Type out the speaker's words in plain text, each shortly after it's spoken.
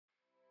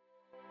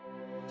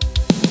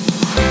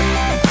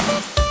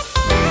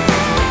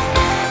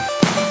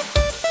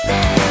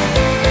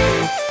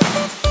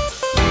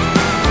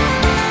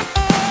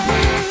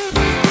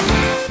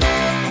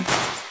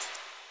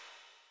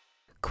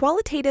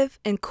Qualitative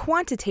and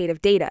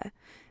quantitative data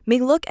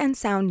may look and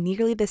sound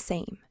nearly the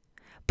same,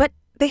 but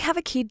they have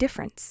a key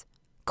difference.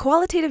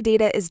 Qualitative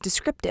data is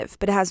descriptive,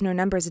 but it has no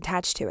numbers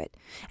attached to it,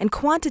 and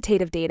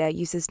quantitative data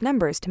uses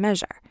numbers to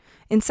measure.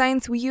 In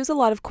science, we use a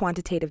lot of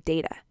quantitative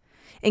data.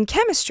 In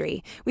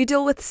chemistry, we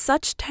deal with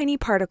such tiny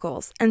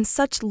particles and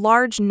such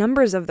large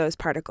numbers of those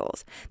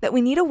particles that we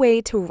need a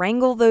way to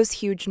wrangle those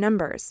huge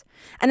numbers.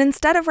 And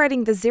instead of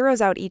writing the zeros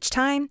out each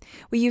time,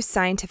 we use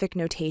scientific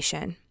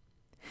notation.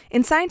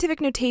 In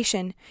scientific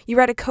notation, you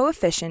write a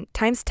coefficient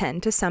times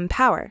 10 to some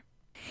power.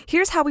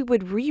 Here's how we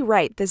would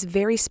rewrite this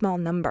very small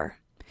number.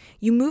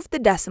 You move the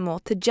decimal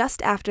to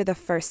just after the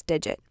first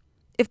digit.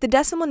 If the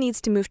decimal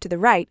needs to move to the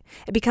right,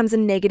 it becomes a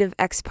negative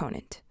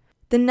exponent.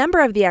 The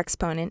number of the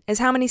exponent is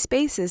how many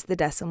spaces the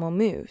decimal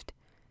moved.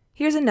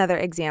 Here's another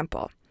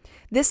example.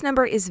 This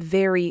number is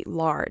very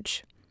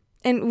large,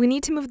 and we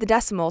need to move the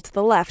decimal to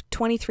the left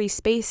 23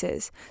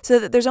 spaces so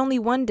that there's only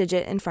one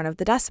digit in front of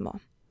the decimal.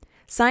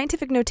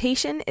 Scientific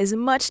notation is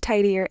much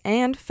tidier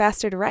and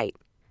faster to write.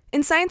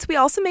 In science, we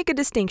also make a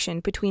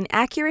distinction between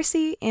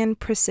accuracy and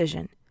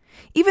precision.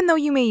 Even though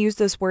you may use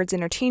those words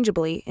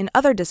interchangeably in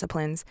other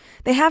disciplines,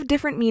 they have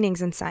different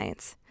meanings in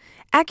science.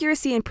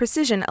 Accuracy and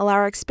precision allow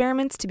our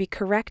experiments to be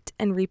correct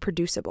and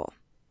reproducible.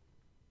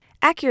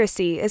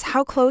 Accuracy is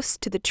how close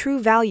to the true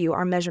value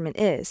our measurement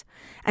is,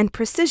 and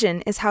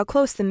precision is how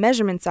close the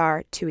measurements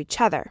are to each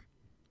other.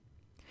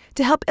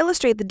 To help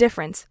illustrate the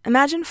difference,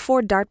 imagine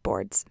 4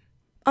 dartboards.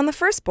 On the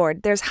first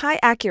board, there's high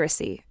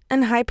accuracy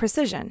and high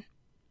precision.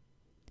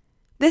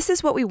 This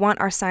is what we want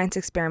our science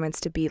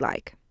experiments to be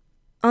like.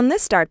 On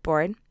this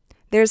dartboard,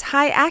 there's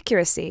high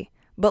accuracy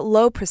but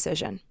low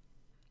precision.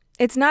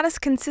 It's not as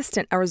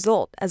consistent a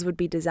result as would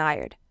be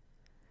desired.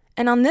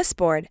 And on this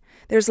board,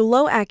 there's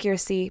low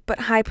accuracy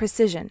but high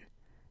precision.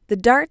 The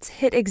darts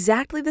hit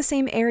exactly the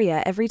same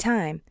area every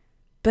time,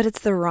 but it's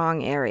the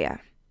wrong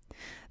area.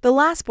 The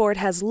last board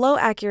has low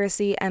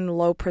accuracy and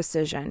low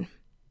precision.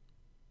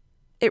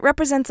 It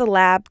represents a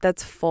lab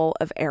that's full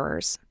of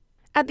errors.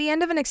 At the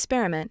end of an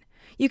experiment,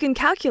 you can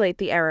calculate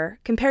the error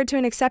compared to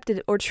an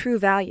accepted or true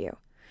value.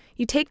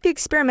 You take the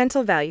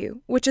experimental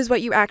value, which is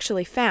what you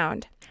actually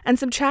found, and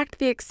subtract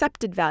the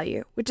accepted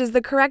value, which is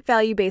the correct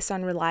value based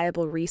on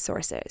reliable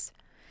resources.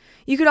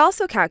 You could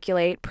also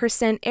calculate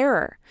percent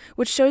error,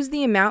 which shows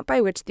the amount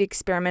by which the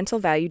experimental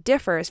value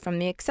differs from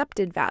the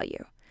accepted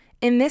value.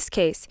 In this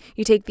case,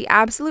 you take the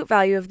absolute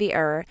value of the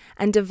error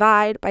and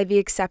divide by the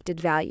accepted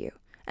value,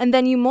 and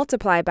then you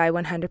multiply by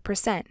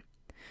 100%.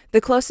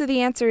 The closer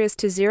the answer is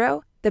to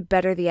 0, the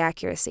better the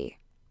accuracy.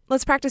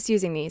 Let's practice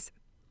using these.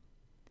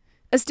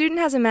 A student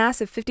has a mass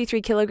of 53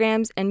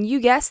 kilograms, and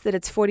you guess that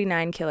it's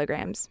 49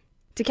 kilograms.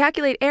 To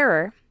calculate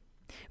error,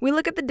 we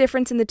look at the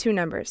difference in the two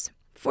numbers.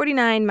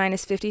 49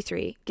 minus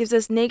 53 gives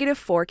us negative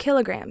 4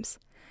 kilograms.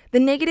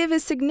 The negative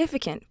is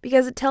significant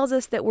because it tells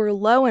us that we're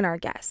low in our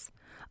guess.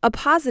 A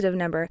positive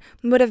number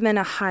would have meant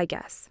a high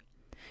guess.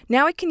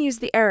 Now we can use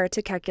the error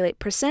to calculate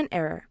percent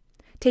error.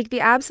 Take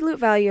the absolute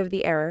value of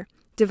the error,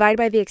 divide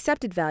by the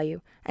accepted value,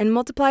 and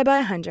multiply by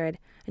 100,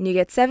 and you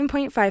get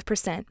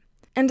 7.5%.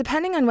 And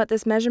depending on what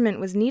this measurement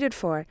was needed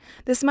for,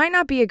 this might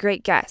not be a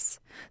great guess.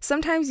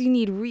 Sometimes you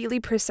need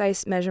really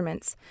precise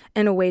measurements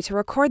and a way to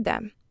record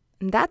them.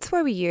 And that's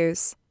why we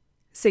use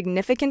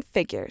significant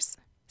figures.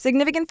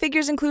 Significant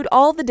figures include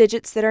all the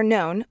digits that are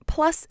known,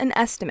 plus an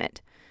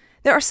estimate.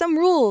 There are some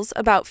rules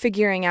about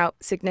figuring out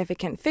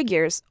significant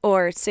figures,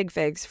 or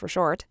sigfigs for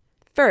short.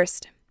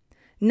 First,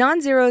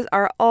 non-zeros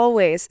are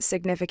always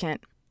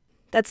significant.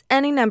 That's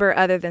any number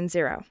other than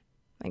 0,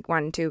 like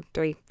 1, 2,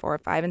 3, 4,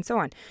 5, and so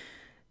on.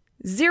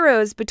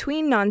 Zeros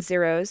between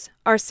non-zeros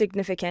are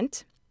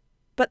significant,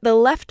 but the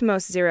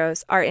leftmost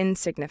zeros are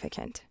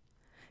insignificant.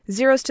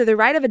 Zeros to the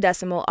right of a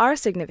decimal are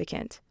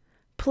significant.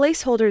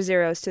 Placeholder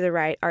zeros to the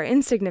right are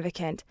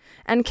insignificant,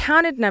 and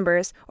counted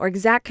numbers or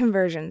exact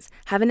conversions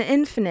have an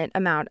infinite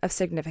amount of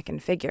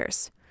significant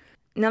figures.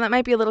 Now that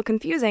might be a little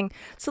confusing,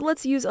 so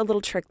let's use a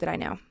little trick that I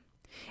know.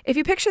 If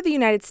you picture the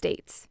United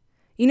States,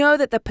 you know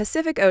that the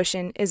Pacific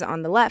Ocean is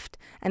on the left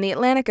and the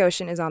Atlantic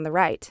Ocean is on the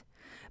right.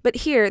 But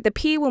here, the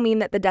P will mean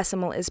that the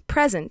decimal is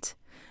present,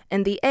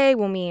 and the A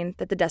will mean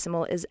that the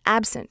decimal is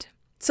absent.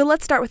 So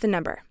let's start with the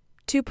number,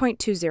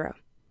 2.20.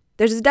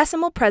 There's a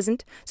decimal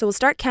present, so we'll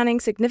start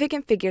counting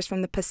significant figures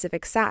from the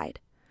Pacific side.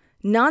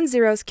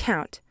 Non-zeros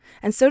count,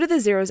 and so do the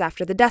zeros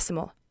after the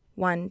decimal.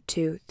 1,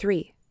 2,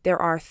 3.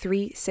 There are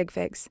 3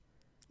 sigfigs.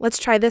 Let's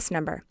try this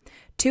number,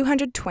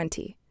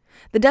 220.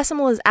 The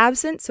decimal is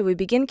absent, so we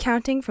begin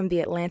counting from the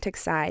Atlantic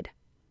side.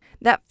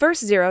 That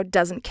first 0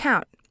 doesn't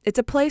count. It's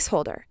a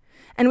placeholder.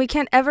 And we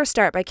can't ever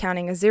start by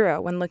counting a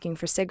 0 when looking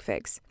for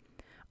sigfigs.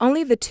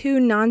 Only the 2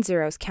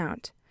 non-zeros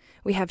count.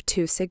 We have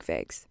 2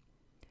 sigfigs.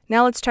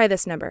 Now let's try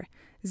this number,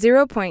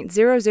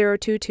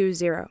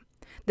 0.00220.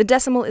 The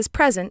decimal is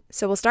present,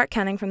 so we'll start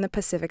counting from the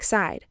Pacific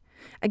side.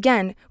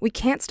 Again, we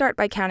can't start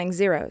by counting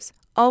zeros.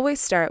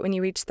 Always start when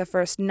you reach the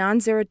first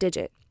non-zero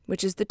digit,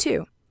 which is the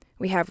 2.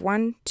 We have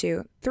 1,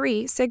 2,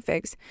 3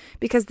 sigfigs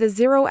because the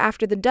 0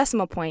 after the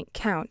decimal point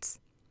counts.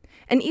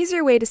 An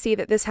easier way to see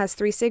that this has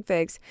 3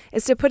 sigfigs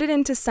is to put it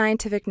into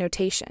scientific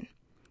notation.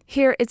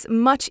 Here, it's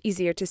much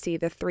easier to see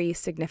the 3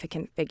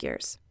 significant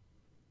figures.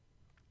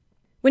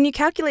 When you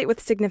calculate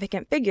with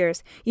significant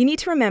figures, you need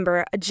to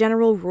remember a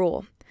general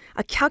rule.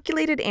 A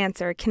calculated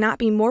answer cannot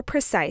be more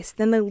precise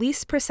than the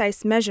least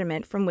precise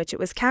measurement from which it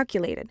was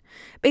calculated.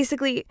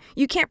 Basically,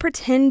 you can't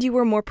pretend you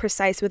were more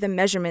precise with a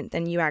measurement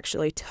than you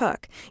actually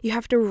took. You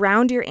have to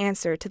round your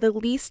answer to the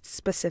least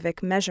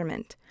specific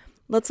measurement.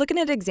 Let's look at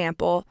an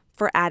example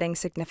for adding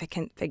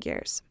significant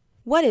figures.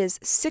 What is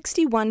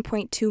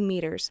 61.2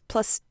 meters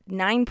plus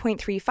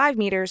 9.35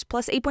 meters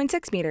plus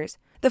 8.6 meters?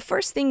 The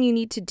first thing you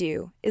need to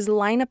do is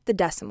line up the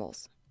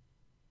decimals.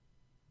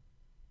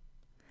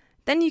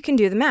 Then you can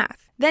do the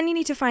math. Then you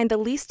need to find the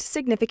least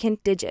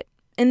significant digit.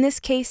 In this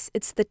case,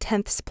 it's the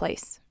 10th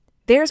place.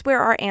 There's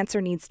where our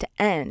answer needs to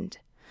end.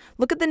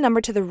 Look at the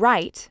number to the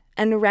right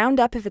and round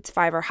up if it's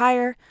 5 or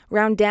higher,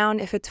 round down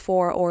if it's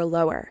 4 or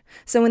lower.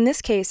 So in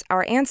this case,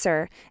 our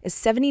answer is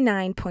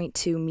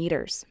 79.2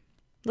 meters.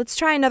 Let's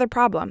try another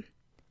problem.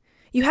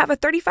 You have a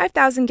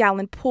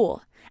 35,000-gallon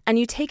pool, and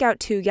you take out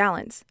 2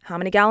 gallons. How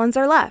many gallons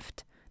are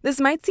left?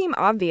 This might seem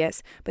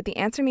obvious, but the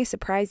answer may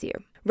surprise you.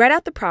 Write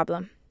out the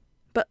problem,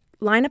 but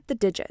line up the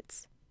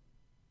digits.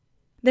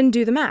 Then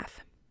do the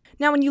math.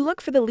 Now, when you look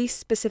for the least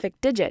specific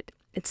digit,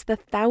 it's the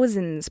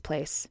thousands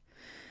place.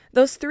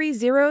 Those 3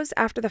 zeros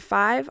after the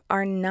 5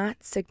 are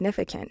not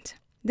significant.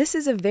 This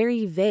is a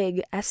very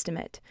vague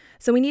estimate,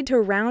 so we need to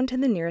round to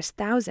the nearest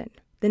thousand.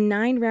 The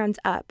 9 rounds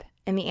up,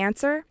 and the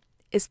answer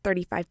is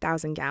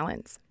 35,000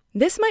 gallons.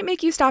 This might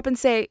make you stop and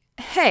say,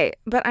 hey,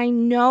 but I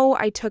know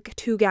I took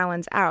 2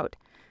 gallons out.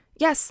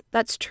 Yes,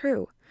 that's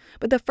true.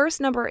 But the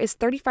first number is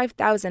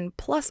 35,000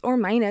 plus or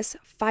minus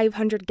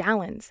 500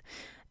 gallons.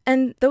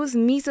 And those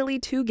measly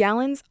 2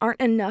 gallons aren't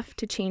enough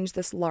to change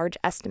this large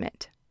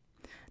estimate.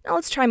 Now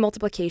let's try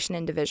multiplication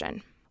and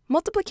division.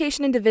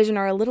 Multiplication and division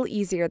are a little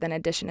easier than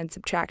addition and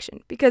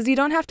subtraction because you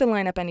don't have to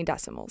line up any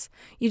decimals.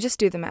 You just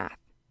do the math.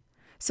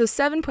 So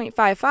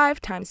 7.55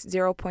 times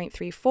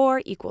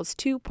 0.34 equals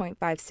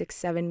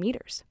 2.567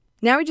 meters.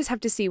 Now we just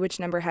have to see which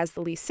number has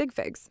the least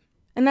sigfigs.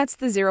 And that's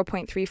the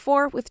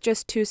 0.34 with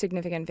just 2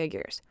 significant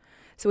figures.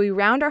 So we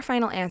round our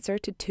final answer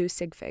to 2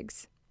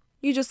 sigfigs.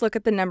 You just look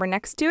at the number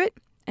next to it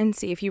and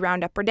see if you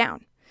round up or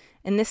down.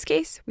 In this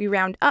case, we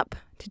round up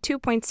to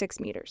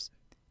 2.6 meters.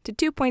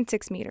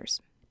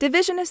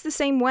 Division is the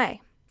same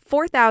way.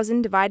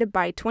 4,000 divided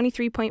by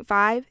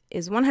 23.5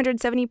 is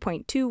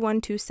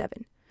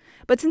 170.2127.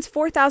 But since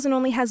 4,000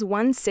 only has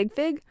 1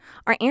 sigfig,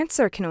 our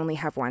answer can only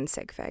have 1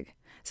 sigfig.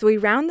 So we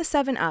round the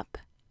 7 up,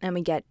 and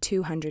we get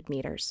 200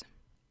 meters.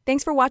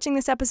 Thanks for watching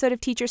this episode of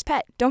Teacher's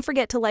Pet. Don't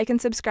forget to like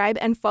and subscribe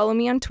and follow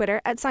me on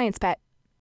Twitter @SciencePet.